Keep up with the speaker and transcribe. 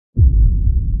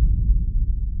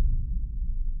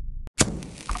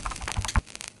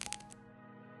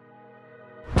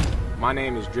My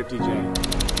name is Drifty J.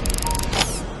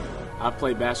 I've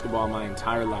played basketball my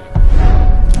entire life.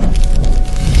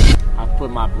 I've put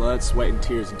my blood, sweat, and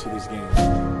tears into this game.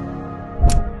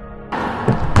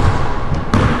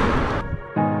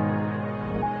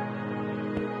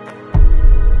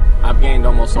 I've gained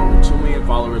almost over 2 million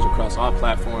followers across all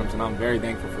platforms, and I'm very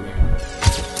thankful for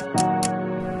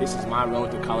that. This is my road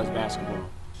to college basketball.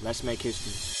 Let's make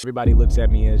history. Everybody looks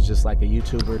at me as just like a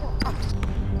YouTuber,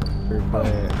 but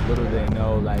little they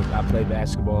know, like, I played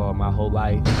basketball my whole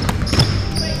life.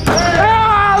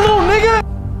 Ah, little nigga!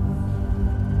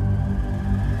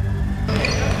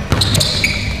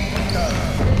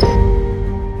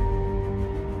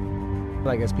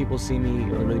 Like, as people see me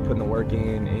really putting the work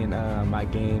in my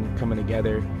game coming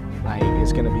together, like,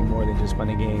 it's gonna be more than just fun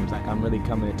and games. Like, I'm really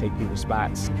coming to take people's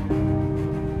spots.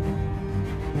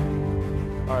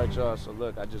 All right, y'all, so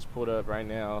look, I just pulled up right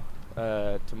now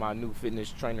to my new fitness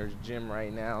trainer's gym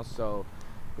right now, so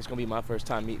it's gonna be my first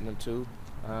time meeting them too.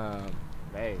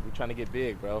 Hey, we're trying to get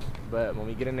big, bro, but when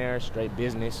we get in there, straight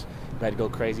business, about to go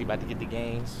crazy, about to get the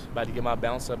gains, about to get my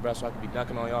bounce up, bro, so I can be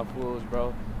dunking on y'all fools,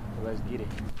 bro. So let's get it.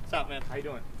 What's up, man? How you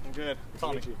doing? I'm good.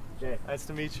 Tommy. Jay. Nice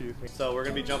to meet you. So we're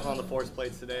gonna be jumping on the force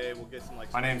plates today. We'll get some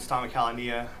like. My name's Tommy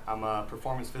Kalania. I'm a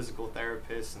performance physical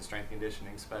therapist and strength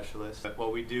conditioning specialist. But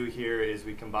what we do here is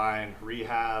we combine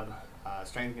rehab,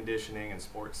 strength conditioning, and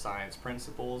sports science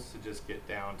principles to just get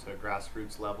down to a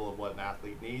grassroots level of what an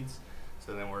athlete needs.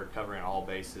 So then we're covering all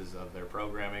bases of their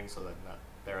programming so that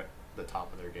they're at the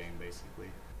top of their game,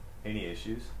 basically. Any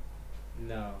issues?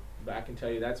 No, but I can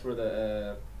tell you that's where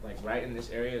the like right in this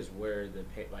area is where the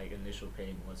initial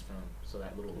pain was from. So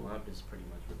that little lump is pretty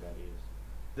much what that is.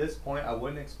 At this point, I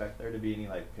wouldn't expect there to be any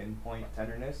like pinpoint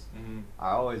tenderness.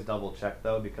 I always double check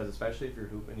though, because especially if you're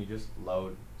hooping, you just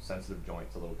load sensitive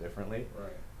joints a little differently.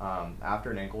 Right.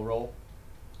 After an ankle roll,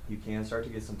 you can start to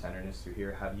get some tenderness through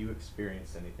here. Have you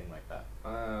experienced anything like that?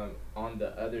 On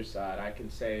the other side, I can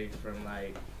say from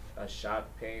like a shot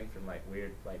pain from like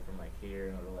weird, like from like here,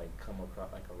 and it'll like come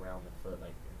across like around the foot, like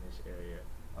in this area.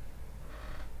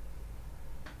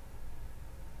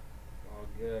 All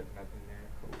good, nothing there.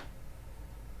 Cool.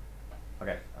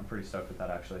 Okay, I'm pretty stoked with that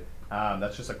actually.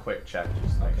 That's just a quick check,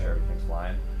 just to make sure everything's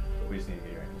flying. We just need to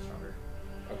get your ankle stronger.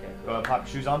 Okay. Go ahead, pop your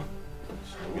shoes on.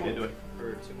 We'll get into it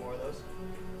for 2 more of those.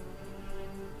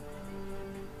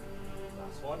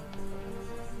 Last one.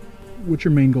 What's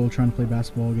your main goal trying to play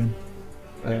basketball again?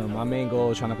 My main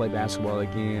goal trying to play basketball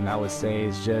again, I would say,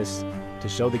 is just to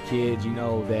show the kids, you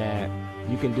know, that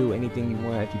you can do anything you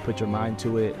want if you put your mind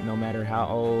to it, no matter how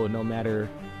old, no matter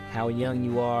how young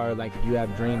you are. Like, if you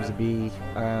have dreams to be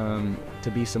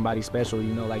somebody special,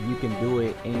 you know, like, you can do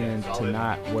it, and to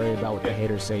not worry about what the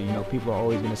haters say. You know, people are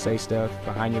always going to say stuff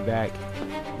behind your back,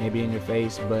 maybe in your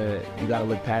face, but you got to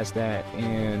look past that.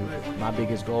 And my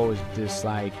biggest goal is just,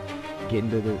 like, getting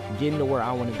to where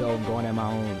I want to go and going at my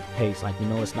own pace. Like, you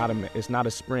know, it's not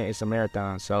a sprint, it's a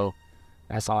marathon. So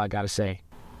that's all I got to say.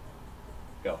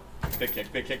 Go. Big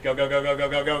kick, go, go, go, go, go,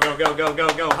 go, go, go, go, go, go,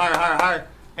 go, higher, higher, higher,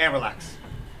 and relax.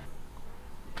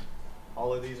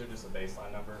 All of these are just a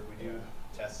baseline number. We do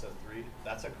tests of 3.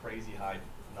 That's a crazy high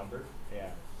number.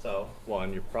 Yeah. So,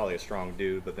 1, you're probably a strong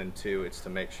dude, but then 2, it's to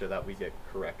make sure that we get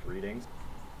correct readings.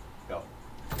 Go.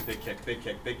 Big kick,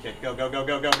 go, go, go,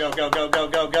 go, go, go, go, go, go,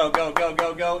 go, go, go, go,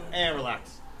 go, go, and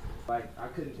relax. Like, I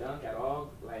couldn't dunk at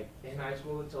all, like, in high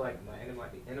school until, like, the end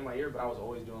of my year, but I was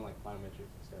always doing, like, plyometrics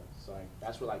and stuff. So, like,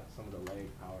 that's where, like, some of the leg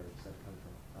power and stuff comes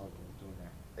from. I was doing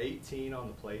that. 18 on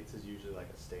the plates is usually, like,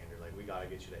 a standard. Like, we got to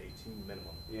get you to 18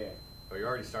 minimum. Yeah. But you're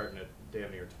already starting at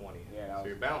damn near 20. Yeah. So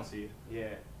you're bouncy.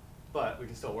 Yeah. But we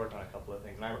can still work on a couple of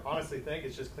things. And I honestly think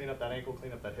it's just clean up that ankle,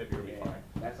 clean up that hip, you'll be fine.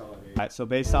 That's all it is. All right, so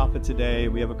based off of today,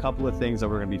 we have a couple of things that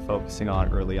we're going to be focusing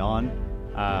on early on.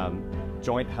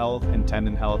 Joint health and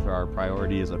tendon health are our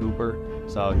priority as a hooper.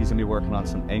 So he's going to be working on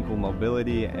some ankle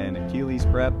mobility and Achilles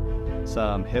prep,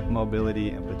 some hip mobility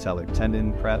and patellar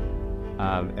tendon prep.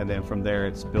 And then from there,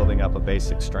 it's building up a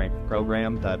basic strength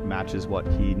program that matches what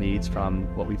he needs from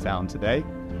what we found today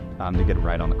to get it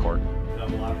right on the court.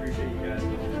 Well, I appreciate you guys.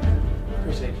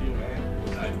 Appreciate you,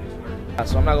 man.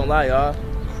 So I'm not gonna lie, y'all.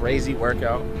 Crazy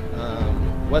workout.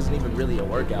 Wasn't even really a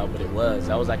workout, but it was.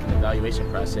 That was like an evaluation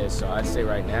process. So I'd say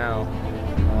right now,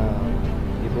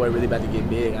 your boy really about to get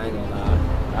big. I ain't gonna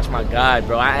lie. That's my guy,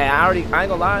 bro. I ain't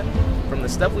gonna lie. From the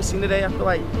stuff we've seen today, I feel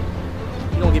like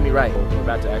he gonna get me right. We're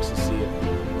about to actually see it.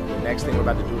 The next thing we're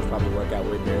about to do is probably work out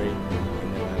with Barry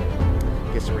and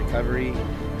then get some recovery.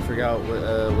 Figure out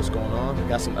what's going on.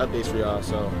 Got some updates for y'all,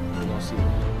 so we're gonna see.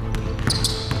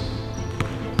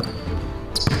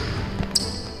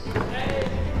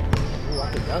 Ooh,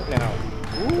 I can dunk now.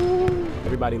 Ooh.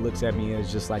 everybody looks at me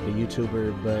as just like a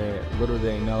YouTuber, but little do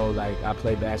they know, like, I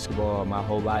played basketball my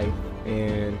whole life,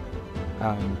 and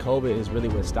COVID is really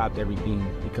what stopped everything,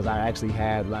 because I actually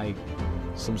had like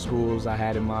some schools I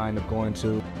had in mind of going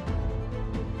to.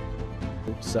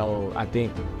 So I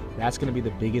think that's gonna be the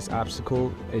biggest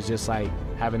obstacle, is just like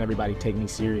having everybody take me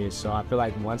serious. So I feel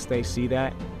like once they see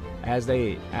that, I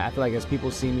feel like as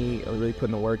people see me really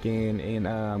putting the work in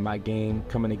my game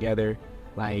coming together,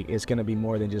 like, it's gonna be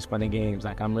more than just fun and games.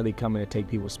 Like, I'm really coming to take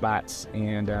people's spots,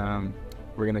 and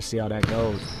we're gonna see how that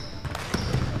goes.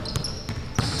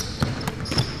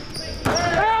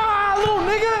 Ah, little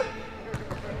nigga!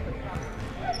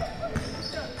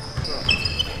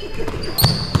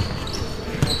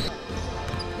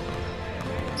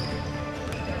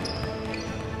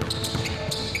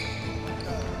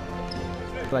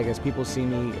 I feel like as people see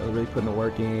me really putting the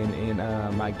work in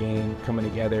my game coming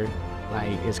together,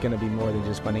 like, it's gonna be more than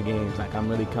just fun and games. Like, I'm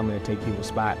really coming to take people's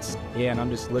spots. Yeah, and I'm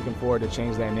just looking forward to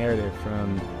change that narrative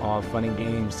from all fun and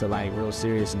games to like real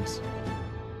seriousness.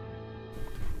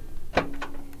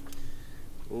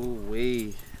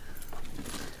 Ooh-wee.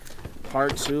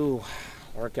 Part 2,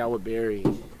 workout with Barry.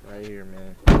 Right here,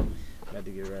 man. Got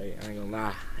to get right. I ain't gonna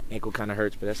lie. Ankle kind of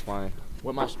hurts, but that's fine.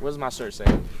 What does my shirt say?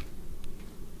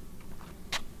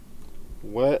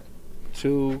 What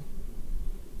to...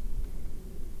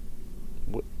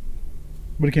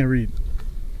 But I can't read.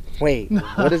 Wait,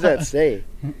 what does that say?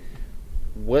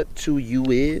 What to you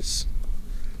is?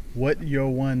 What your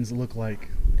ones look like.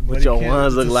 What your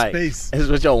ones look like. Space. It's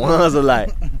what your ones look like.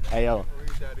 Hey, yo.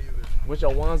 What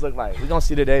your ones look like. We gonna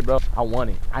see today, bro. I want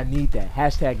it. I need that.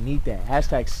 Hashtag need that.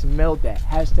 Hashtag smell that.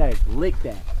 Hashtag lick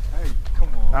that. Hey, come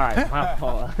on. All right, my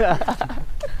fault.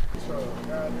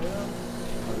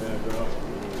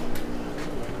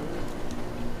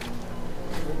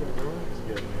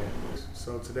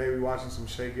 So today we're watching some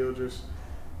Shai Gilgeous,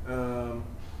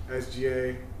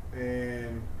 SGA,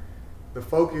 and the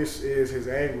focus is his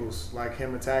angles, like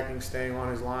him attacking, staying on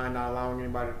his line, not allowing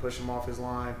anybody to push him off his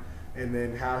line, and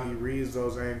then how he reads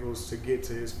those angles to get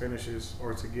to his finishes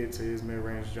or to get to his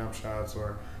mid-range jump shots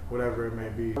or whatever it may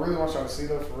be. I really want y'all to see,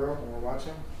 though, for real, when we're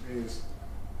watching, is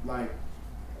like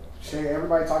Shai.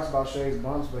 Everybody talks about Shai's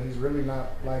bumps, but he's really not.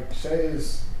 Like, Shai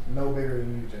is no bigger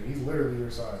than you, Jay. He's literally your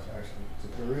size, actually. So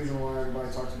the reason why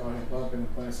everybody talks about him bumping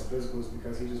and playing so physical is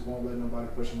because he just won't let nobody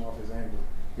push him off his angle.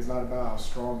 It's not about how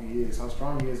strong he is. How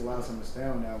strong he is allows him to stay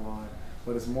on that line,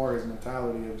 but it's more his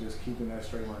mentality of just keeping that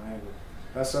straight line angle.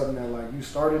 That's something that, like, you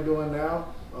started doing now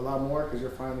a lot more because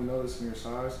you're finally noticing your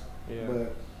size. Yeah.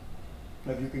 But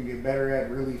if you can get better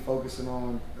at really focusing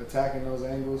on attacking those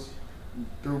angles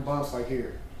through bumps like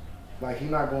here. Like, he's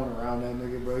not going around that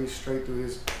nigga, bro. He's straight through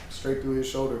his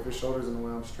shoulder. If his shoulder's in the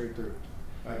way, I'm straight through.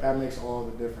 Like, that makes all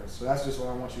the difference. So that's just what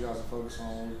I want you guys to focus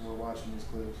on when we're watching these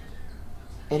clips.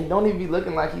 And he don't even be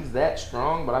looking like he's that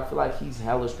strong, but I feel like he's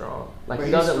hella strong. Like, But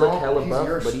he doesn't look strong. hella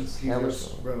buff, but he's hella your,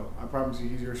 strong. Bro, I promise you,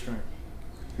 he's your strength.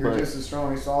 You're But just as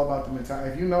strong. It's all about the mentality.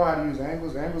 If you know how to use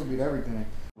angles, angles beat everything.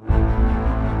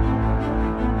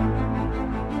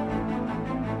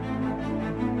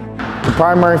 The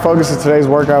primary focus of today's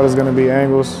workout is going to be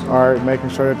angles. All right, making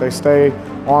sure that they stay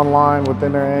on line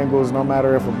within their angles, no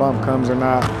matter if a bump comes or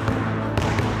not.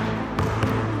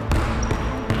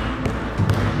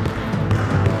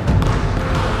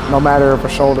 No matter if a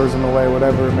shoulder's in the way,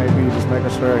 whatever it may be, just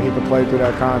making sure that he can play through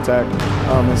that contact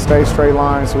and stay straight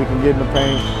line so he can get in the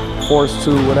paint, force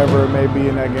two, whatever it may be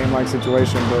in that game-like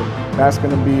situation. But that's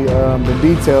going to be the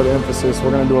detailed emphasis.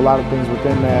 We're going to do a lot of things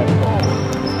within that.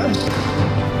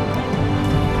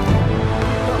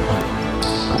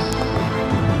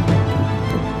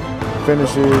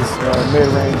 Finishes,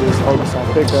 mid-ranges, focus on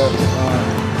pickups,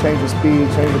 change the speed,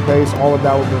 change the pace, all of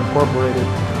that will be incorporated.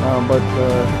 But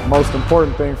the most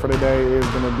important thing for today is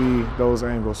going to be those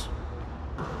angles.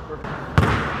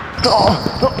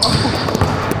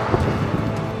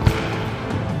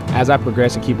 As I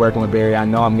progress and keep working with Barry, I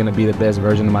know I'm going to be the best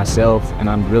version of myself, and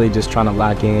I'm really just trying to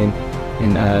lock in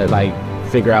and like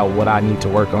figure out what I need to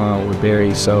work on with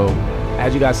Barry. So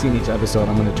as you guys see in each episode,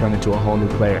 I'm going to turn into a whole new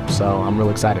player. So I'm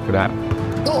real excited for that.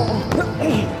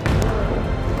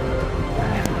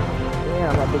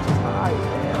 damn, that bitch is high as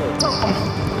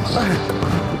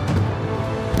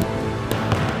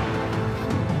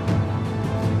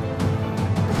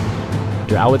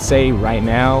hell. I would say right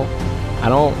now, I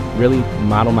don't really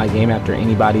model my game after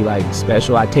anybody like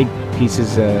special. I take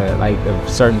pieces like of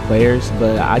certain players,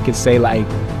 but I could say like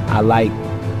I like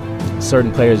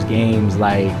certain players' games,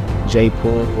 like J.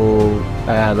 Poole,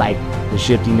 like the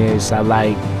shiftiness. I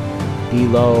like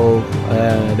D-Lo.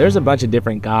 There's a bunch of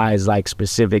different guys, like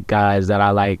specific guys that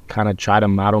I like kind of try to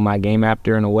model my game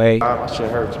after in a way. My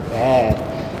shit hurts bad.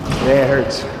 Yeah, it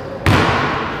hurts.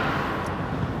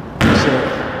 Shit,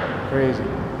 crazy.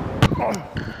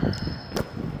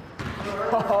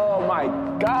 Oh my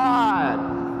God.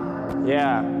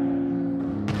 Yeah.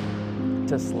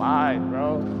 To slide,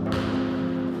 bro.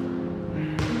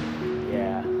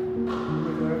 Yeah.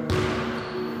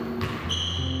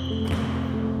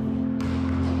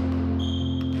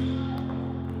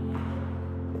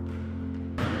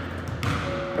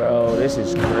 Bro, this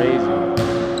is crazy.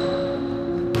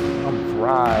 I'm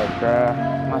fried, bruh.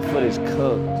 My foot is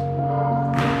cooked.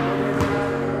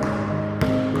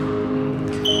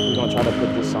 We're gonna try to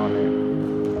put this on there.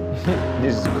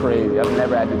 This is crazy. I've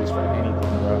never had to do this for anything,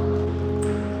 bro.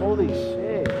 Holy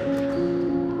shit. Oh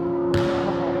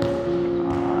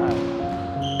my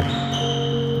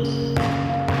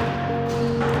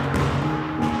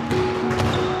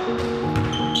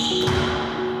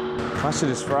God. My shit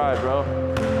is fried, bro.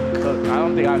 Cooked. I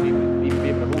don't think I'll even be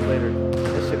able to hoop later.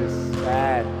 This shit is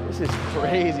bad. This is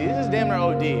crazy. This is damn near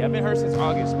OD. I've been hurt since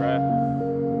August, bruh.